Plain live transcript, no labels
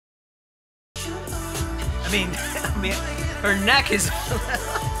I mean, her neck is...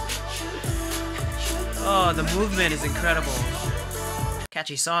 Oh, the movement is incredible.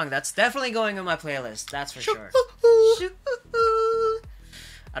 Catchy song. That's definitely going on my playlist. That's for sure.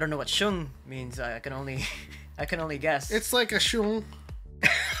 I don't know what Shoong means. I can only guess. It's like a Shoong.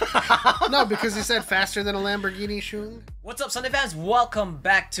 No, because he said faster than a Lamborghini, Shoong. What's up, Sunday fans? Welcome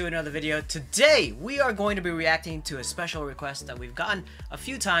back to another video. Today, we are going to be reacting to a special request that we've gotten a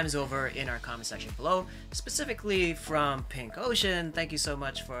few times over in our comment section below, specifically from Pink Ocean. Thank you so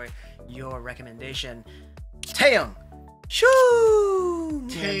much for your recommendation. Taeyang, Shoong,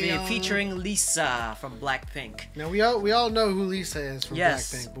 featuring Lisa from BLACKPINK. Now we all know who Lisa is from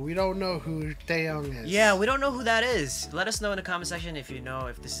Yes. BLACKPINK, but we don't know who Taeyang is. Yeah, we don't know who that is. Let us know in the comment section if you know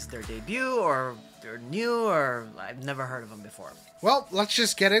if this is their debut or they're new or I've never heard of them before. Well, let's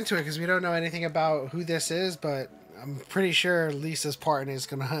just get into it because we don't know anything about who this is, but I'm pretty sure Lisa's part is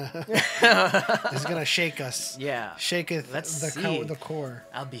gonna shake us. Yeah, Shaketh the core.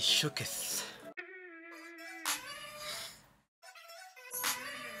 I'll be shooketh.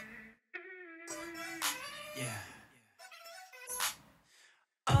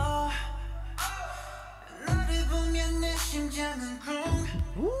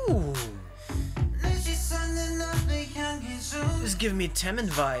 Ooh. This is giving me Taemin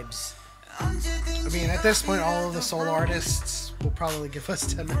vibes. I mean, at this point, all of the solo artists will probably give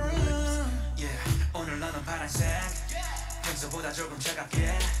us 10 vibes.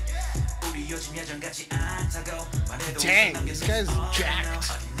 Dang, this guy's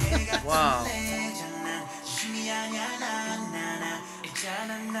jacked. Wow.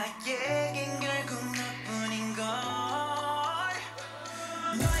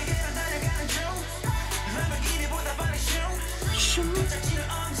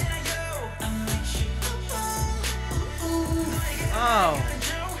 Oh.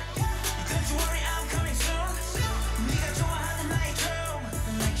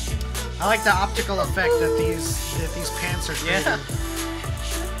 I like the optical effect that these pants are creating. Yeah.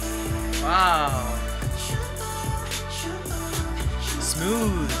 Wow.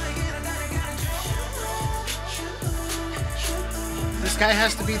 Smooth. This guy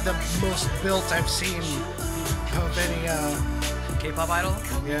has to be the most built I've seen of any K-pop idol?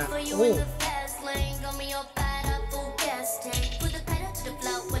 yeah.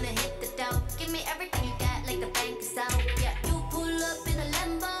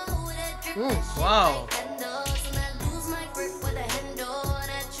 Oh. Wow.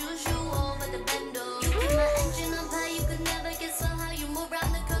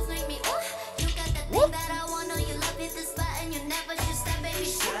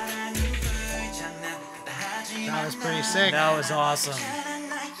 That was pretty sick. That was awesome.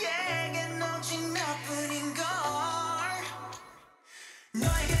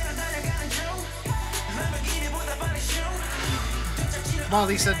 Come on,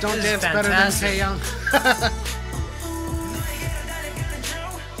 Lisa, don't This is dance better than fantastic. Taeyang.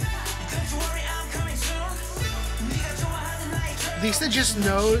 Lisa just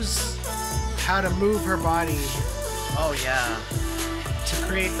knows how to move her body Oh yeah. to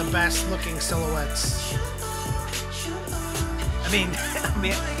create the best looking silhouettes. I mean,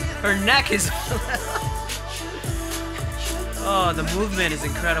 her neck is... Oh, the movement is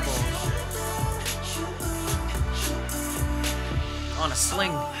incredible. On a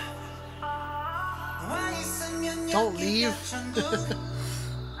sling. Don't leave.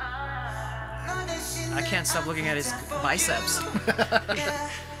 I can't stop looking at his biceps.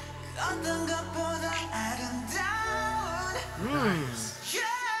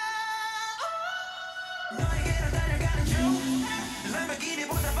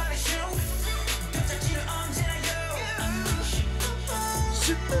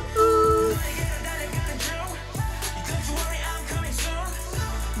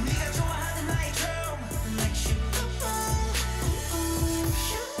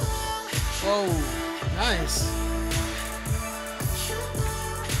 Whoa, nice.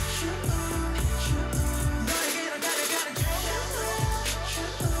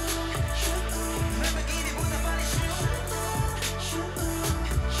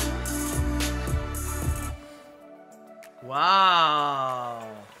 Wow.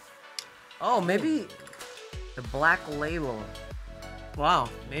 Oh, maybe the Black Label. Wow,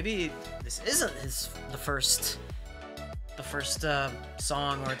 maybe this isn't the first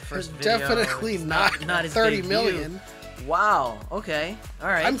song or the first video. Definitely It's not his 30 debut. million. Wow. Okay. All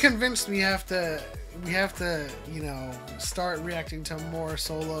right. I'm convinced we have to, you know, start reacting to more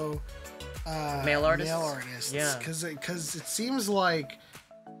solo Male artists? Yeah. Because it seems like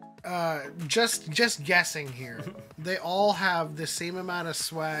just guessing here, they all have the same amount of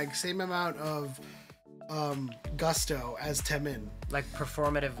swag, same amount of gusto as Taemin. Like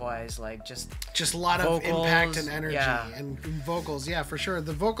performative wise, like just a lot vocals, of impact and energy yeah. and vocals. Yeah, for sure.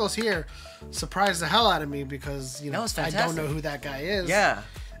 The vocals here surprised the hell out of me because, you know, I don't know who that guy is. Yeah.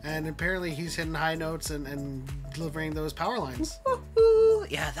 And apparently he's hitting high notes and delivering those power lines.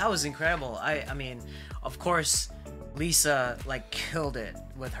 Yeah, that was incredible. I mean, of course, Lisa like killed it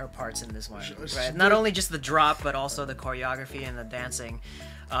with her parts in this one, right? Not only just the drop, but also the choreography and the dancing.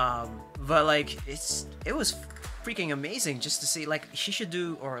 But like it was freaking amazing just to see. Like she should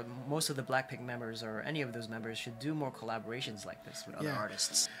do, or most of the BLACKPINK members or any of those members should do more collaborations like this with other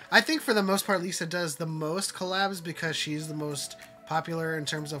artists. I think for the most part, Lisa does the most collabs because she's the most popular in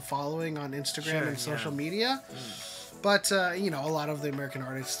terms of following on Instagram and social media. But, you know, a lot of the American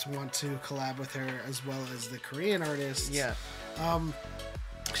artists want to collab with her as well as the Korean artists. Yeah.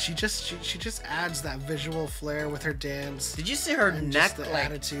 She just adds that visual flair with her dance. Did you see her neck? The like,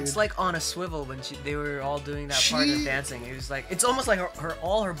 attitude. It's like on a swivel when they were all doing that part of dancing. It was like, it's almost like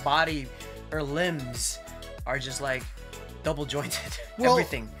all her body, her limbs are just like double jointed. Well,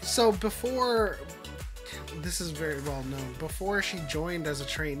 everything. So before, this is very well known, before she joined as a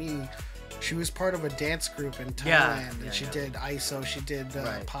trainee, she was part of a dance group in Thailand, and she did ISO, she did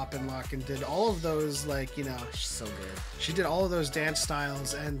Pop and Lock, and did all of those, like, you know... She's so good. She did all of those dance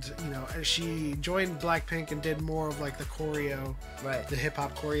styles, and, you know, she joined BLACKPINK and did more of, like, the choreo, the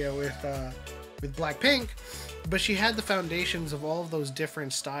hip-hop choreo with BLACKPINK, but she had the foundations of all of those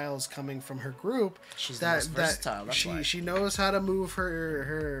different styles coming from her group. She's the most versatile, that's why. She knows how to move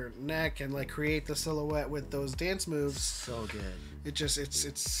her neck and, like, create the silhouette with those dance moves. So good.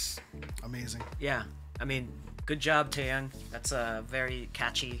 It's amazing. Yeah, I mean, good job, Taeyang. That's a very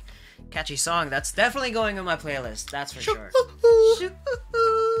catchy song. That's definitely going on my playlist. That's for sure.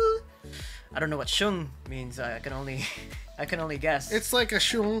 I don't know what Shoong means. I can only guess. It's like a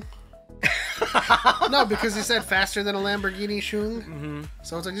Shoong. No, because he said faster than a Lamborghini Shoong. Mm-hmm.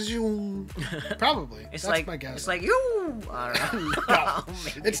 So it's like Shoong. Probably. That's like my guess. It's like you. I don't know. No,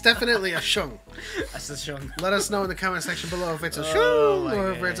 it's definitely a Shoong. That's a Shoong. Let us know in the comment section below if it's a Shoong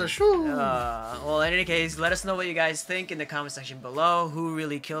or if it's a Shoong. Well, in any case, let us know what you guys think in the comment section below. Who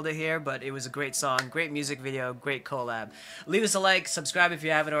really killed it here? But it was a great song, great music video, great collab. Leave us a like, subscribe if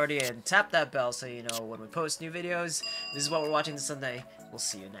you haven't already, and tap that bell so you know when we post new videos. This is what we're watching this Sunday. We'll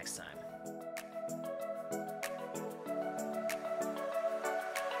see you next time.